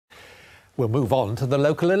We'll move on to the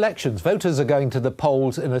local elections. Voters are going to the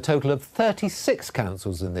polls in a total of 36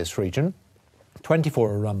 councils in this region.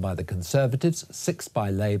 24 are run by the Conservatives, 6 by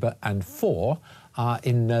Labour and 4 are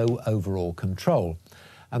in no overall control.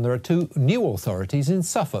 And there are 2 new authorities in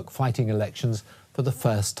Suffolk fighting elections for the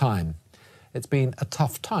first time. It's been a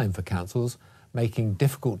tough time for councils making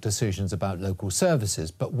difficult decisions about local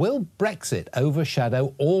services. But will Brexit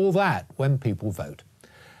overshadow all that when people vote?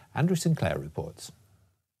 Andrew Sinclair reports.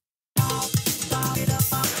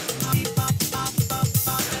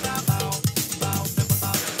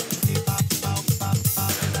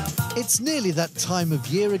 It's nearly that time of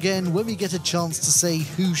year again when we get a chance to say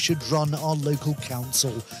who should run our local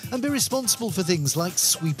council and be responsible for things like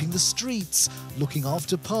sweeping the streets, looking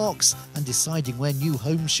after parks and deciding where new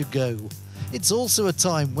homes should go. It's also a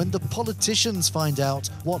time when the politicians find out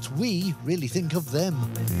what we really think of them.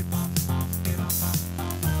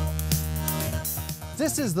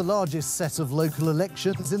 This is the largest set of local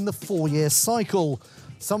elections in the 4-year cycle.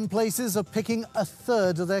 Some places are picking a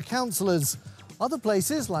third of their councillors. Other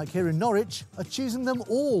places, like here in Norwich, are choosing them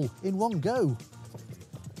all in one go.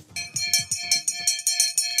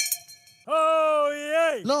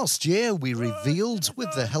 Oh, yay! Last year, we revealed,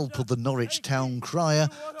 with the help of the Norwich Town Crier,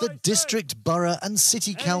 that district, borough and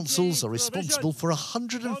city councils are responsible for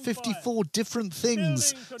 154 different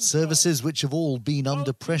things, services which have all been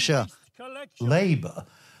under pressure. Labour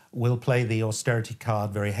will play the austerity card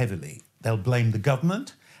very heavily. They'll blame the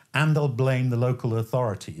government and they'll blame the local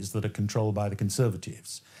authorities that are controlled by the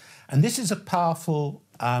Conservatives. And this is a powerful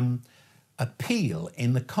appeal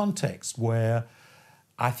in the context where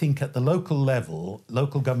I think at the local level,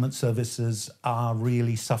 local government services are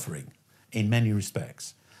really suffering in many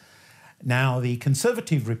respects. Now, the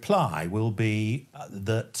Conservative reply will be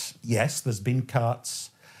that, yes, there's been cuts,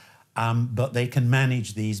 but they can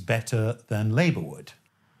manage these better than Labour would.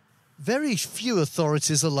 Very few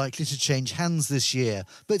authorities are likely to change hands this year,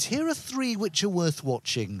 but here are 3 which are worth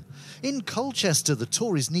watching. In Colchester, the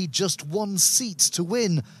Tories need just 1 seat to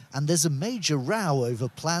win, and there's a major row over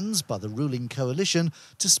plans by the ruling coalition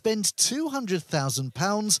to spend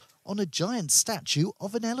 £200,000 on a giant statue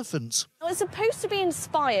of an elephant. It's supposed to be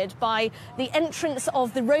inspired by the entrance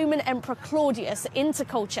of the Roman Emperor Claudius into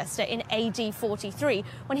Colchester in AD 43,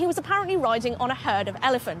 when he was apparently riding on a herd of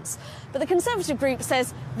elephants. But the Conservative group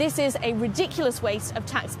says this is a ridiculous waste of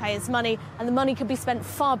taxpayers' money and the money could be spent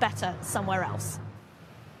far better somewhere else.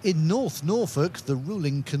 In North Norfolk, the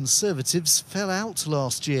ruling Conservatives fell out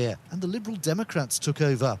last year and the Liberal Democrats took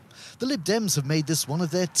over. The Lib Dems have made this one of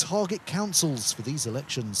their target councils for these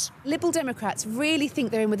elections. Liberal Democrats really think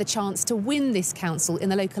they're in with a chance to win this council in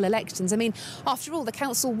the local elections. I mean, after all, the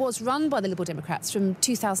council was run by the Liberal Democrats from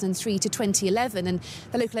 2003 to 2011, and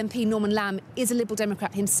the local MP, Norman Lamb, is a Liberal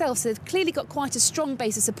Democrat himself, so they've clearly got quite a strong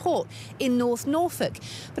base of support in North Norfolk.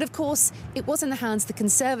 But of course, it was in the hands of the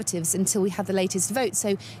Conservatives until we had the latest vote,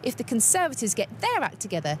 so if the Conservatives get their act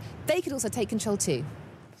together, they could also take control too.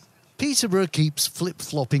 Peterborough keeps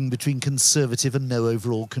flip-flopping between Conservative and no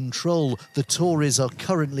overall control. The Tories are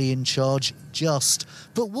currently in charge just.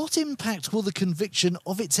 But what impact will the conviction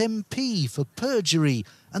of its MP for perjury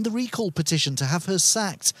and the recall petition to have her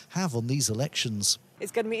sacked have on these elections?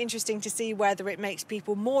 It's going to be interesting to see whether it makes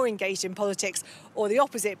people more engaged in politics or the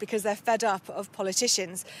opposite because they're fed up of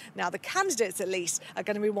politicians. Now, the candidates, at least, are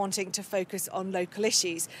going to be wanting to focus on local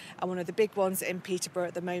issues. And one of the big ones in Peterborough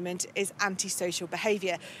at the moment is antisocial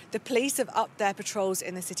behaviour. The police have upped their patrols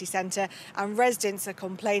in the city centre and residents are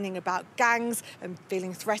complaining about gangs and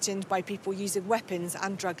feeling threatened by people using weapons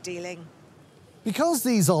and drug dealing. Because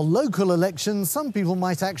these are local elections, some people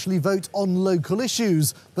might actually vote on local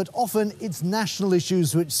issues, but often it's national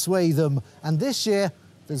issues which sway them. And this year,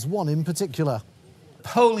 there's one in particular.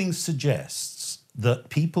 Polling suggests that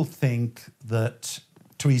people think that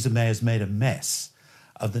Theresa May has made a mess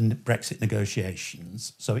of the Brexit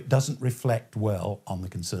negotiations, so it doesn't reflect well on the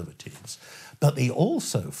Conservatives. But they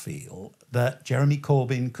also feel that Jeremy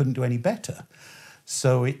Corbyn couldn't do any better,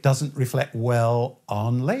 so it doesn't reflect well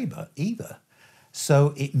on Labour either.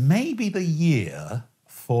 So it may be the year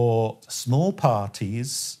for small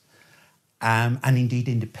parties and indeed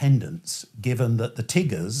independents, given that the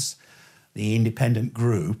Tiggers, the independent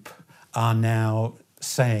group, are now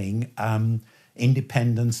saying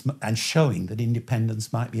independence and showing that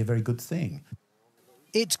independence might be a very good thing.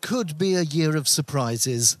 It could be a year of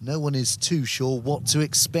surprises. No one is too sure what to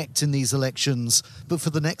expect in these elections. But for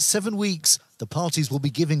the next 7 weeks, the parties will be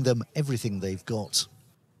giving them everything they've got.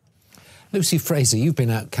 Lucy Frazer, you've been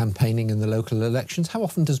out campaigning in the local elections. How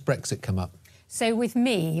often does Brexit come up? So with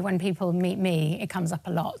me, when people meet me, it comes up a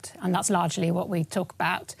lot, and that's largely what we talk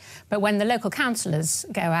about. But when the local councillors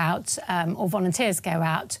go out or volunteers go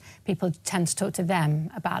out, people tend to talk to them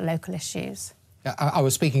about local issues. I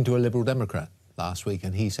was speaking to a Liberal Democrat last week,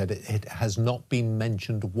 and he said it has not been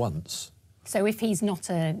mentioned once. So if he's not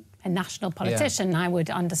a national politician, I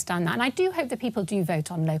would understand that. And I do hope that people do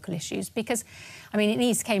vote on local issues because, I mean, in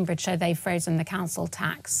East Cambridgeshire, they've frozen the council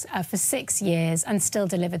tax for 6 years and still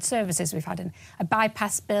delivered services. We've had a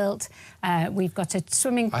bypass built, we've got a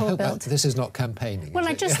swimming pool built. This is not campaigning. Well,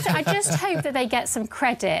 I just hope that they get some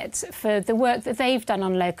credit for the work that they've done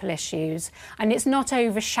on local issues and it's not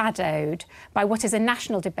overshadowed by what is a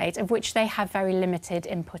national debate of which they have very limited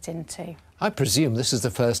input into. I presume this is the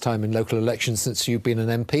first time in local elections since you've been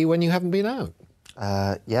an MP when you haven't been out.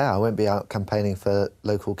 Yeah, I won't be out campaigning for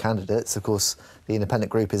local candidates. Of course, the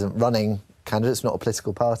independent group isn't running candidates, not a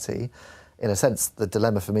political party. In a sense, the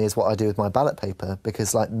dilemma for me is what I do with my ballot paper,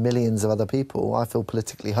 because like millions of other people, I feel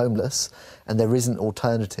politically homeless and there isn't an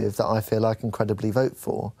alternative that I feel I can credibly vote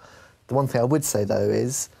for. The one thing I would say, though,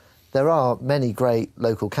 is there are many great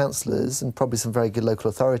local councillors and probably some very good local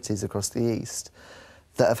authorities across the East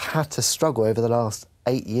that have had to struggle over the last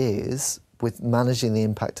 8 years with managing the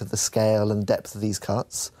impact of the scale and depth of these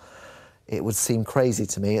cuts. It would seem crazy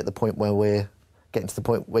to me at the point where we're getting to the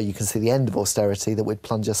point where you can see the end of austerity that we'd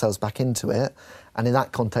plunge ourselves back into it. And in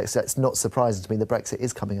that context, it's not surprising to me that Brexit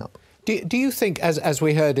is coming up. Do you think, as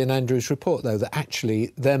we heard in Andrew's report, though, that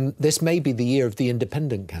actually this may be the year of the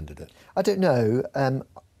independent candidate? I don't know.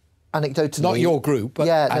 Anecdotally... Not your group, but...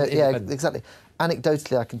 Yeah, exactly.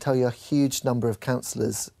 Anecdotally, I can tell you a huge number of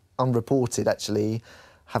councillors, unreported actually,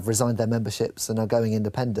 have resigned their memberships and are going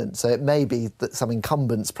independent. So it may be that some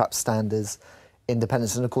incumbents perhaps stand as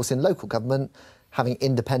independents. And of course, in local government, having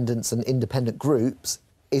independents and independent groups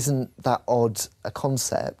isn't that odd a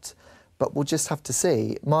concept. But we'll just have to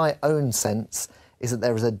see. My own sense is that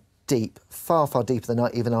there is a deep, far, far deeper than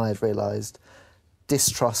even I had realised,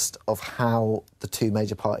 distrust of how the two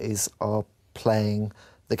major parties are playing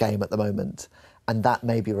the game at the moment. And that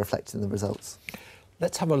may be reflected in the results.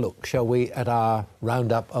 Let's have a look, shall we, at our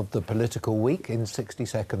roundup of the political week in 60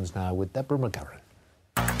 seconds now with Deborah McGarren.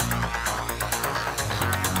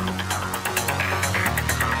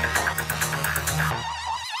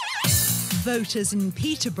 Voters in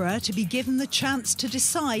Peterborough to be given the chance to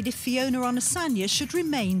decide if Fiona Onasanya should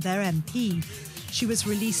remain their MP. She was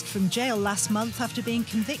released from jail last month after being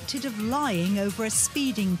convicted of lying over a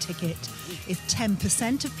speeding ticket. If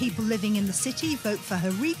 10% of people living in the city vote for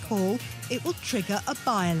her recall, it will trigger a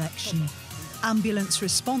by-election. Ambulance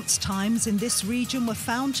response times in this region were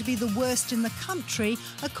found to be the worst in the country,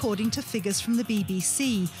 according to figures from the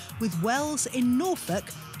BBC, with Wells in Norfolk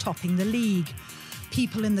topping the league.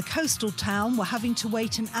 People in the coastal town were having to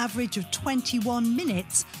wait an average of 21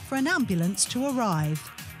 minutes for an ambulance to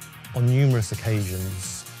arrive. On numerous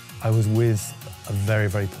occasions, I was with a very,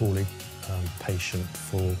 very poorly patient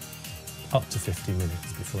for up to 50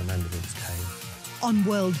 minutes before an ambulance came. On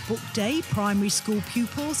World Book Day, primary school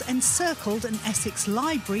pupils encircled an Essex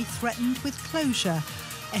library threatened with closure.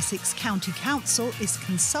 Essex County Council is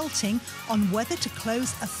consulting on whether to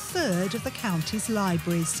close a third of the county's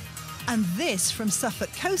libraries. And this from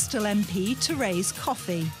Suffolk Coastal MP Therese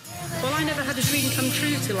Coffey. Well, I never had a dream come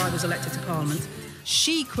true till I was elected to Parliament.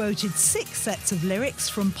 She quoted 6 sets of lyrics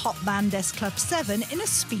from pop band S Club 7 in a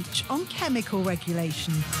speech on chemical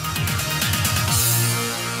regulation.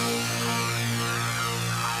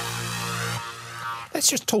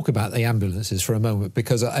 Let's just talk about the ambulances for a moment,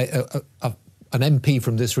 because an MP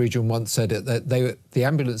from this region once said that the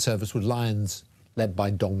ambulance service was lions led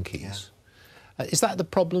by donkeys. Yeah. Is that the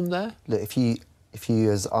problem there? Look, if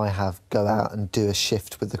you, as I have, go out and do a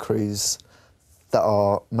shift with the crews that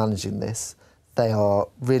are managing this, they are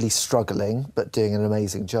really struggling, but doing an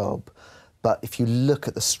amazing job. But if you look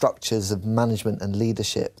at the structures of management and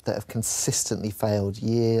leadership that have consistently failed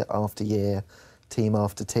year after year, team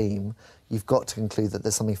after team, you've got to conclude that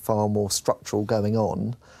there's something far more structural going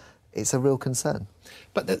on. It's a real concern.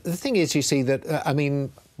 But the thing is, you see, that, I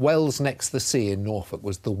mean, Wells next to the sea in Norfolk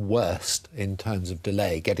was the worst in terms of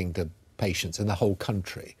delay getting to patients in the whole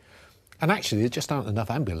country. And actually, there just aren't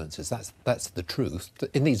enough ambulances. That's the truth.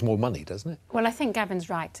 It needs more money, doesn't it? Well, I think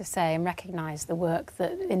Gavin's right to say and recognise the work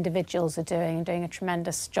that individuals are doing, and doing a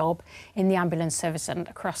tremendous job in the ambulance service and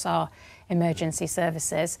across our emergency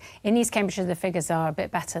services. In East Cambridgeshire, the figures are a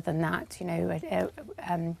bit better than that, you know,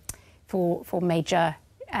 for major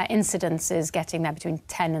incidences, getting there between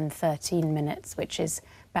 10 and 13 minutes, which is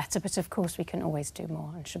better. But of course, we can always do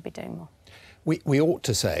more and should be doing more. We ought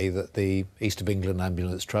to say that the East of England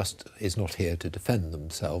Ambulance Trust is not here to defend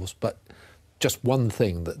themselves, but just one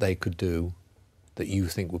thing that they could do that you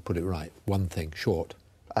think would put it right? One thing, short.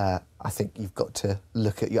 I think you've got to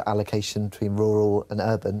look at your allocation between rural and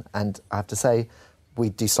urban, and I have to say we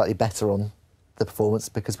do slightly better on the performance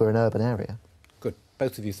because we're an urban area. Good.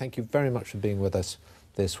 Both of you, thank you very much for being with us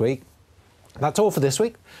this week. That's all for this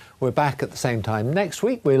week. We're back at the same time next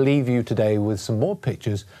week. We'll leave you today with some more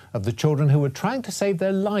pictures of the children who were trying to save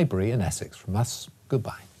their library in Essex. From us,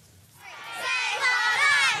 goodbye.